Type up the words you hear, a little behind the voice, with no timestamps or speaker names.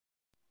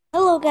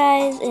Hello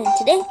guys, and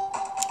today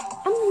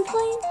I'm going to be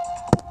playing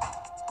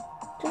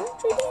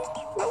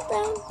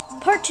meltdown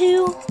part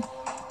 2.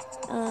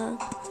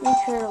 Make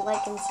sure to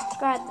like and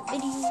subscribe to the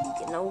video,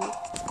 you know.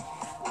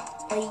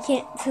 Or you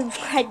can't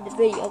subscribe to the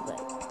video,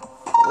 but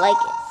like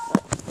it.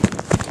 But,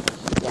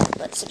 yeah,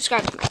 but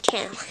subscribe to my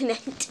channel, I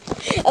meant.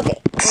 Okay,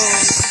 that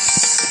is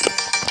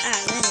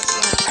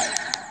loud.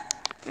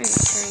 I'm going to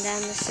turn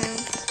down the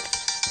sound.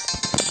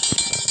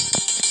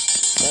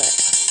 But,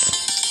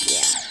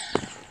 yeah.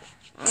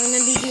 I'm going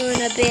to be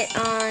doing a bit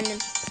on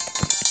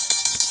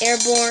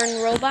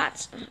airborne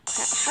robots. Oh,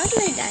 crap. How did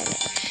I die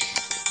there?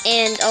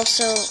 And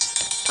also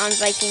on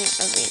Viking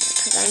Arena.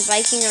 Because on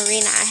Viking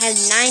Arena, I have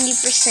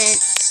 90%.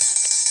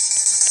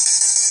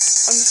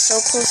 I'm so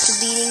close to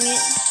beating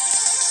it.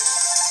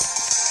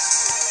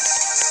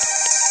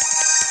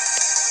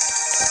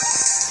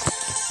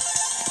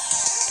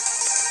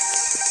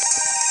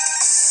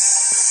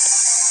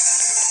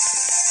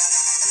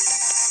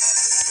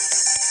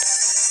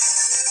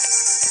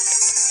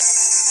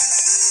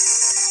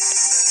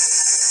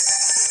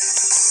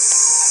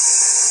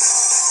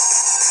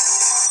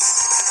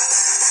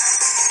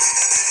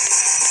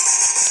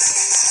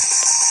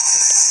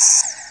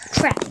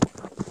 Crap.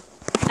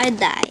 I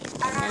died.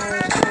 Now we're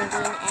going to do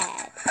an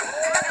ad.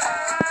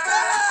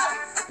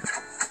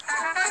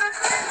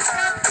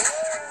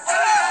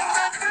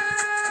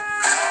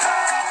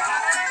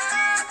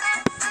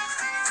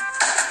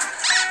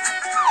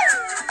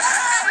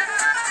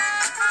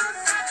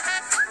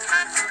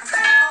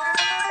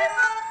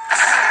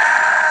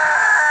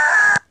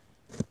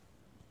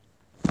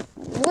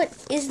 What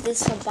is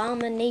this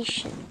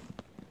abomination?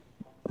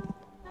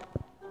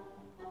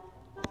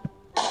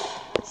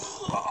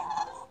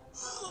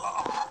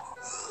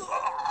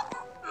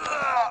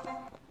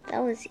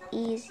 That was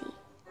easy.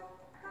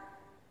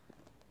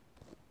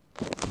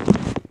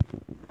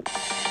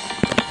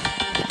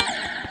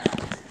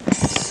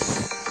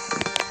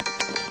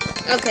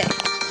 Okay.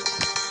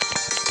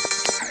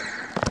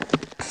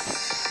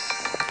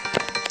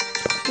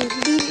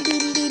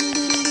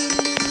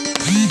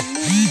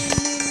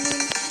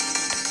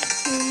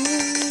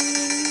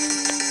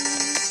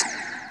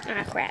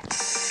 Ah, crap.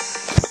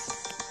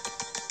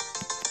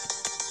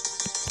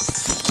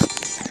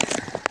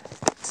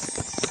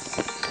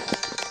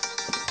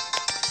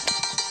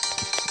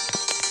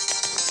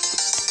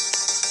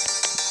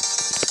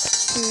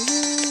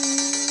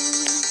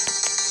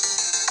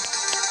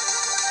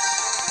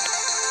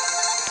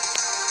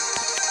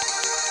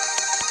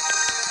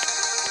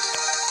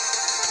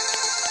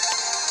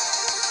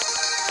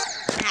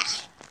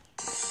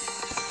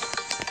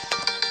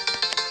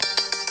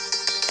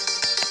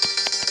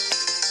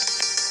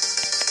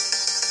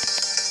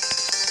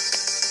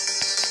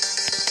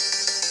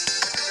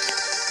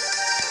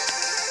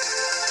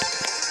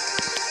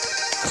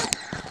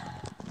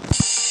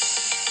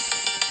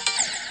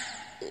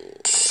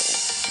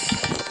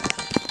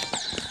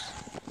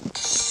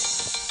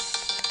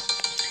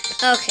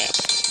 Okay.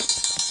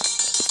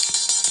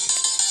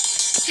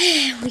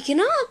 We can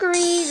all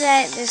agree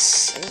that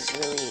this is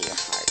really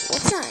hard. Well,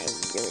 it's not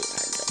really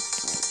hard, but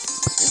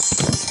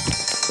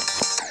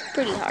it's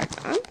pretty hard.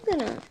 I'm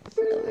gonna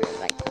go over to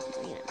Viking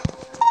Arena.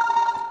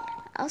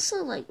 I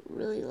also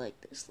really like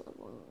this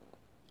level.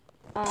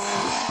 How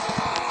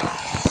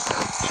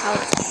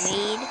it's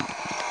made,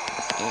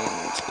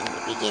 and in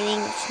the beginning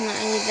it's not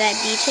really that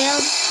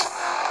detailed,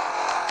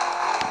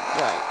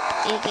 but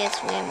it gets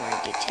way more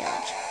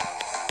detailed.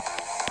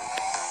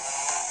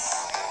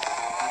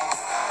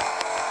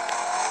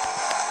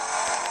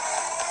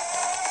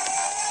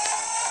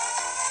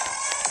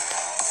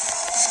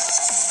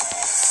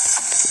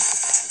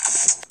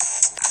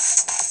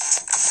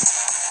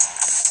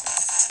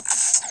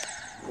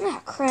 Oh,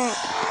 crap.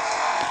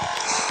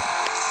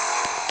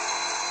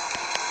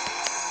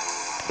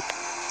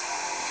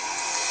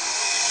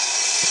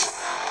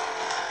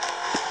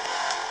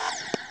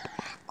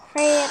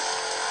 Crap.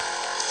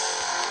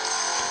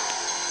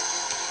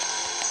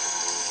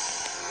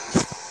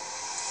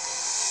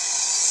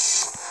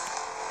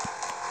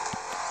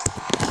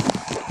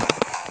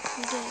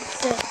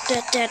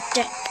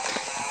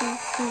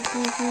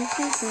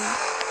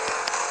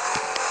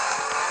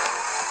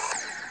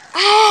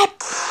 Ah!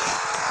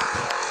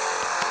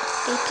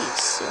 It is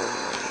so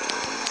annoying.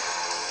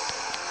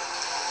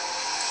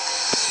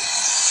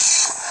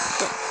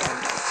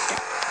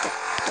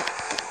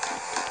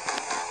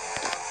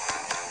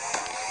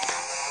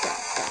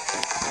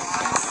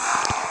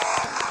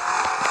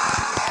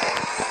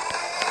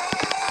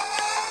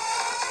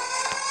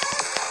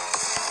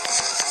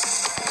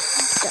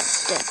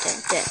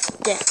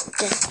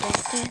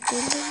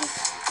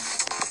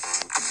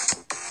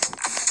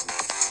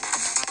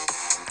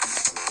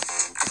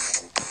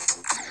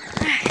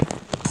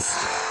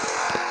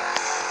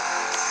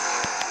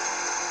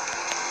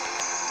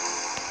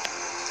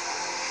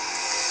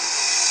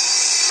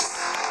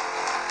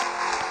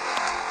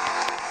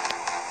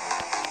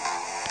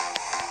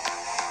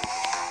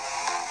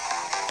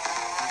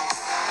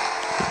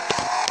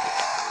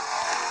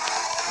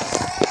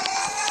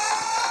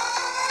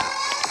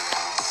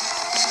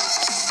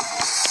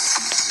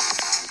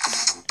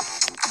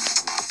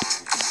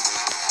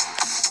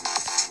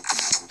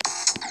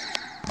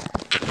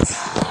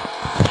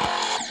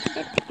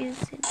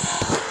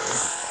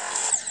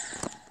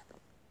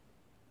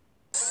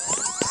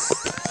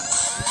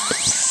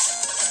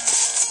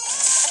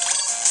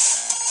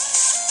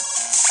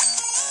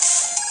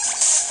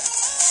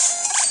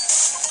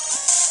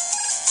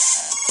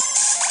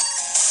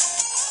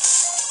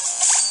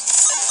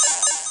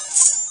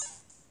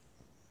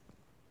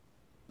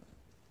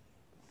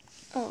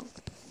 Oh,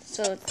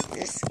 so it's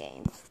this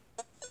game.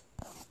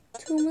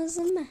 Tomb is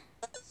a mess.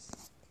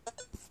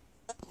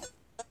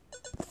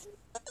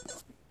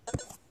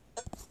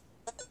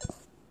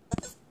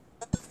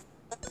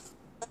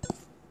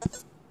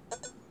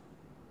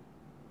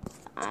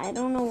 I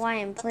don't know why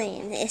I'm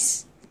playing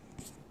this.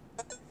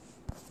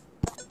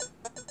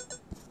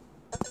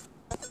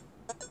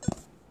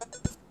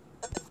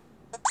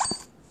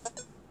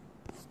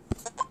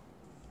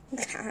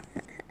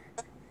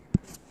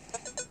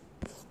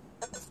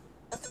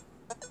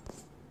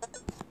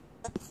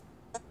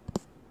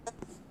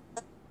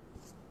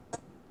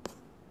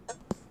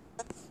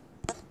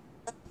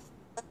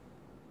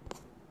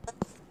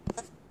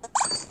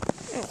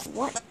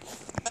 What?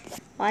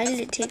 Why did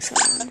it take so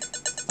long?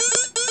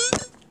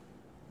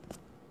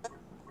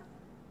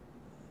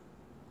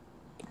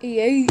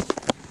 Yay.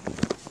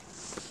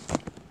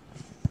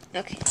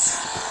 Okay.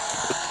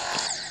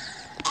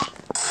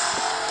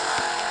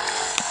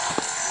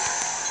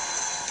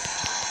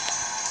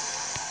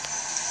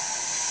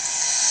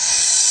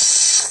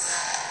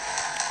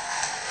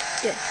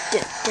 Dun,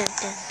 dun, dun,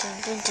 dun, dun,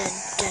 dun,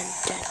 dun, dun,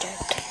 dun,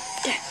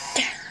 dun,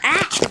 dun.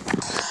 Ah!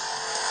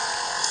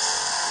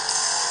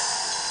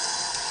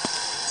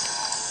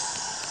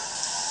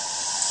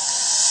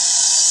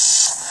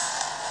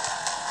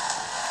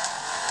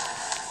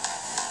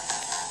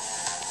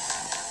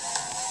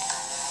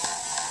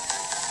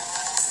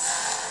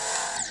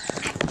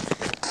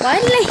 Why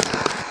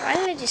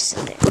did I just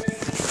sit there?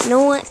 You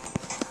know what?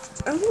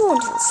 I'm going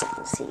to the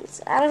second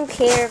seats. I don't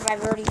care if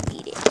I've already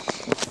beat it.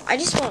 I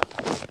just want to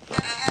play it.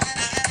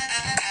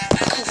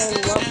 Because I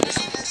love this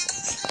music.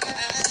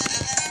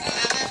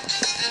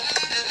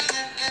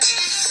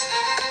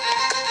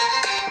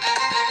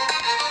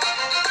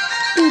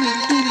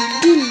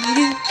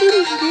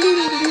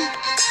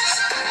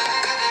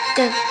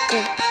 Dun,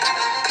 dun,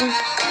 dun.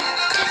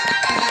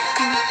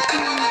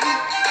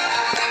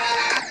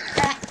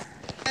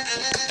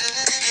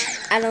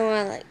 I don't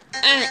want to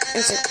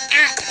it's like,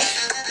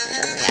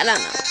 I don't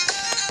know.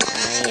 I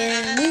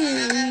am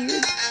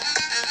weird.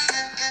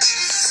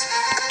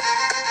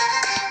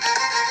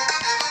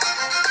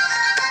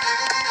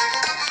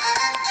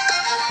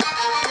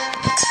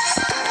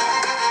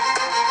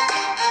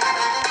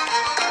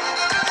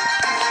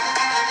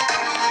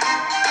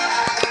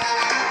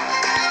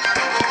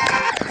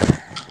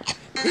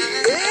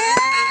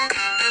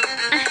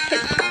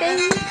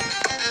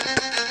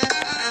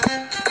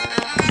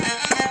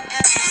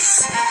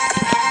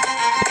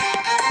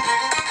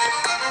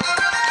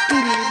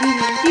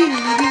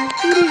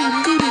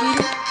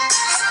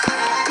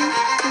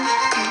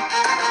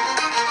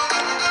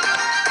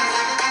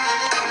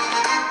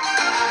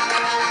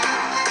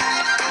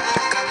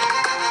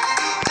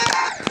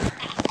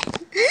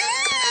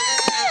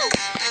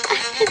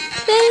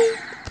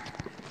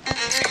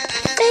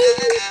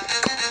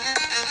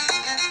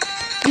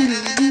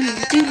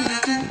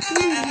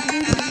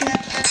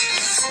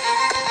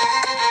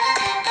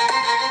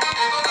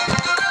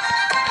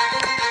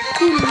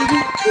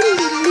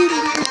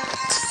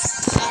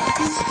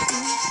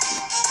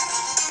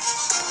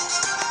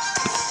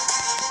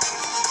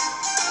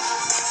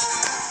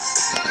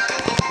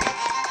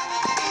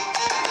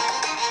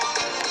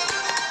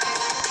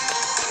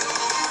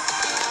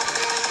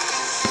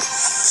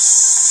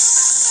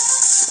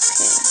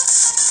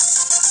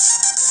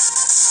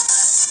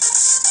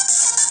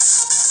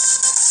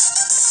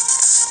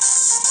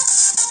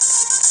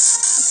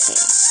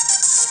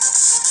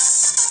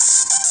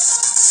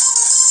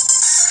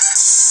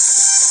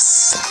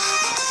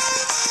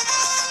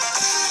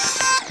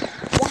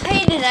 Why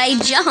did I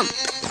jump?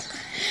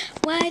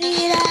 Why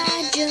did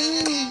I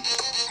jump?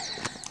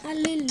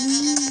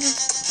 Hallelujah.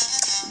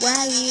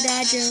 Why did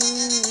I jump?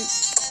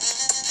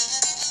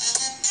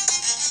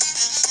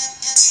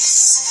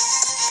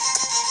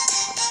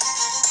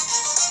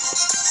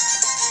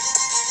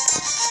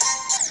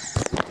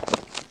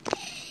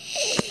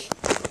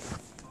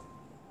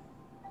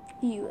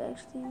 You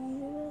actually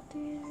need about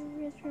 3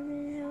 minutes per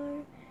minute,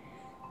 hour.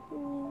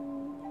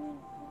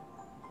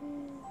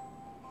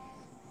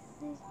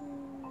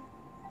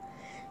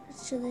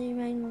 So that your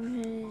mind will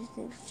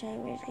try to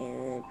make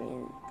it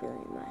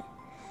brilliant mind.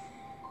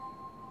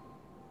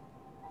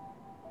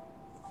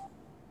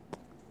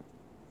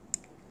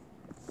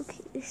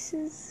 Okay, this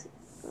is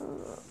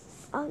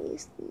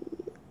obviously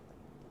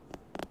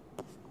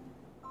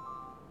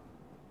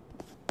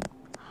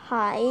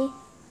hi.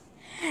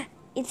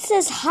 It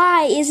says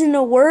hi isn't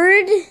a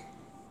word.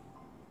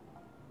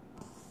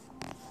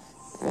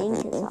 I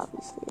think it's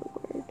obviously a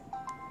word.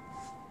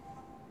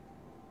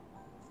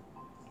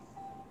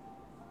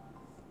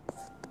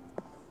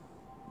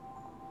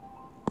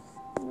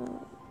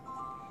 No,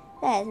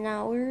 that is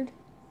not a word.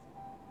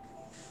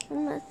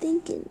 I'm not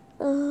thinking.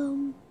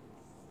 Am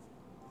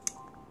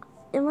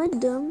I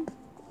dumb?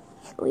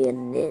 Oh yeah,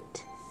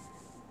 knit.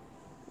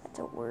 That's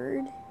a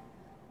word.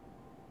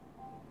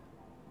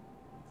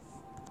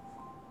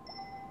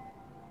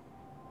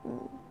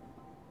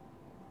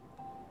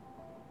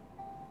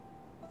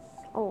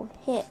 Oh,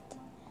 hit.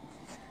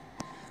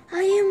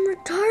 I am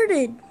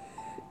retarded.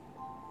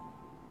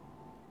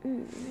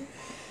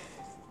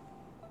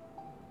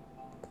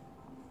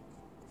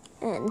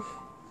 And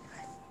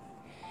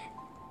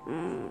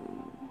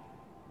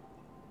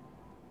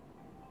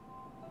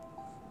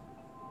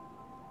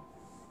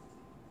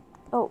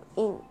oh,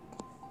 ink.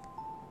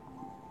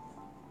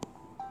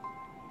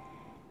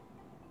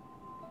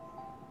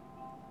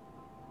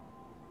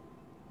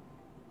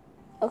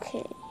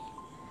 Okay.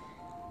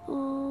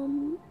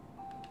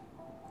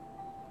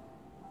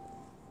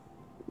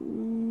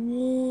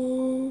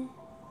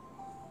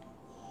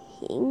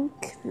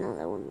 Pink? No,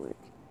 that wouldn't work.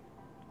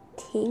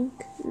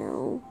 Pink?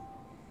 No.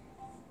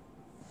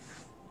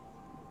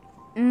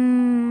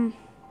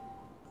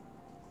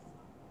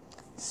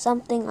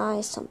 Something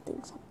I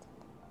something.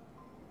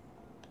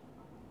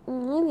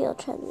 Maybe I'll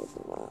try the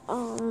other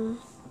one.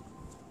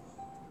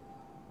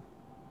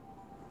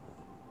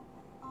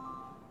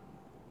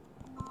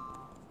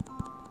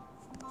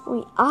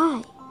 Wait,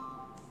 I.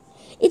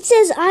 It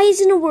says I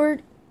is in a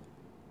word.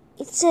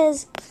 It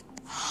says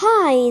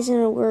hi is in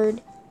a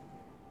word.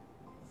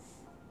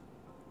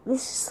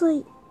 This is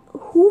like,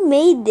 who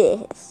made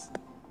this?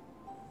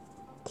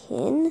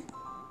 Kin?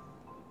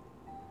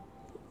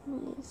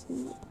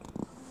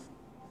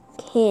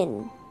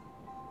 Kin.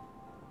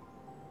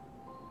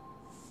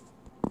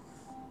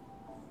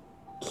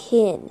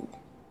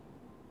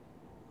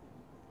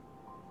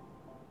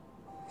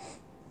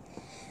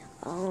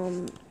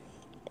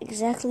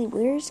 Exactly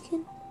where is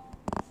kin?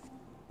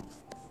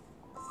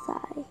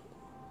 Thigh.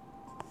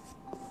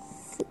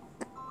 Thick.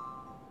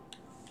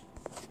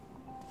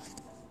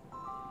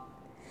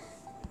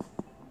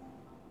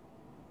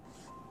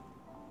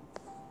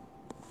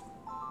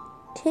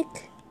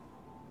 Tick.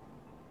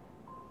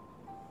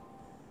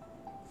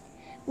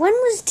 When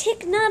was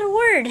tick not a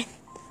word?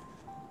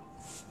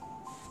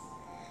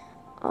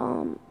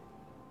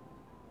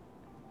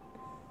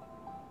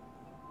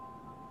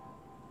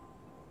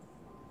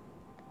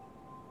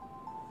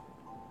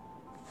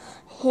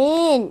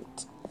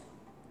 Hint.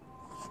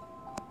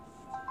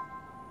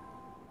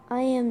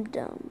 I am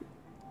dumb.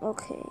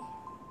 Okay.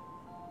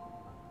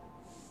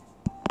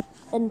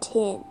 And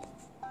 10.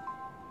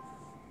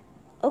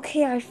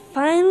 Okay, I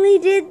finally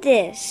did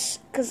this.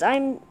 Because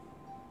I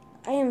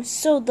am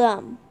so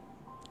dumb.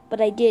 But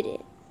I did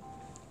it.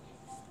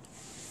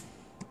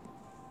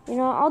 You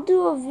know, I'll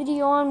do a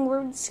video on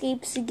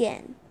Wordscapes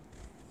again.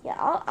 Yeah,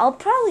 I'll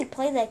probably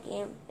play that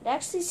game. It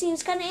actually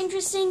seems kind of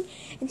interesting,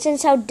 and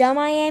since how dumb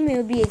I am, it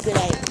would be a good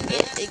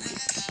idea. It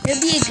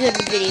would be a good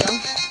video.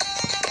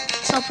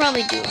 So I'll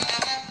probably do a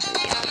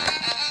video on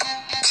that.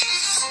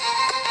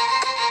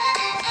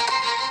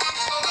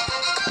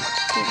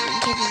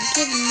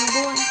 Give him, my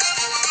boy.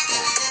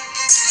 Yeah.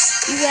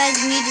 You guys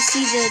need to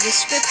see the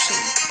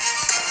description.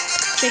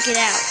 Check it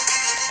out.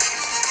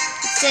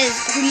 It says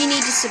who you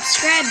need to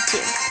subscribe to.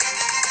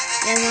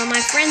 There's all my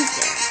friends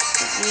there.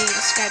 You need to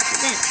subscribe to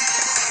them.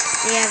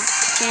 They have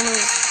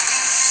channels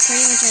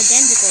pretty much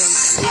identical to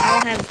mine. We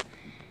all have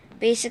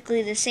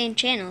basically the same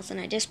channels, and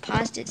I just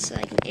paused it so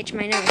I can itch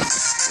my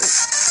nose.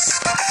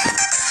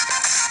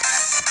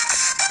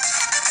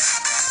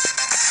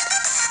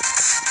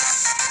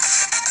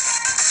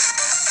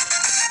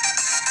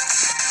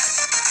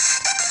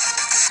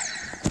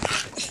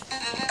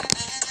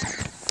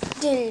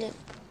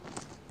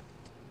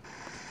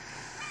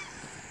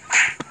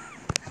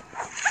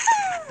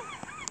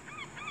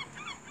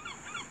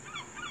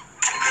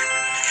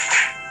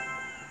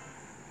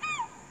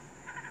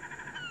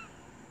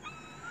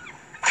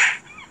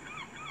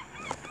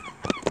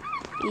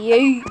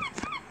 Yay! Okay.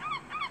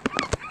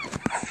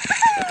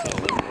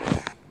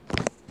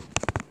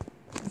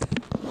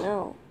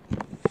 No,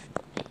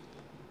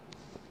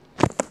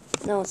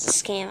 it's a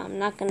scam. I'm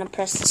not gonna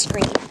press the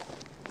screen.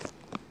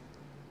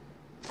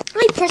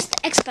 I pressed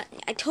the X button.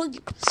 I told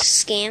you,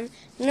 scam.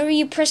 Whenever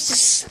you press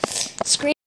the screen.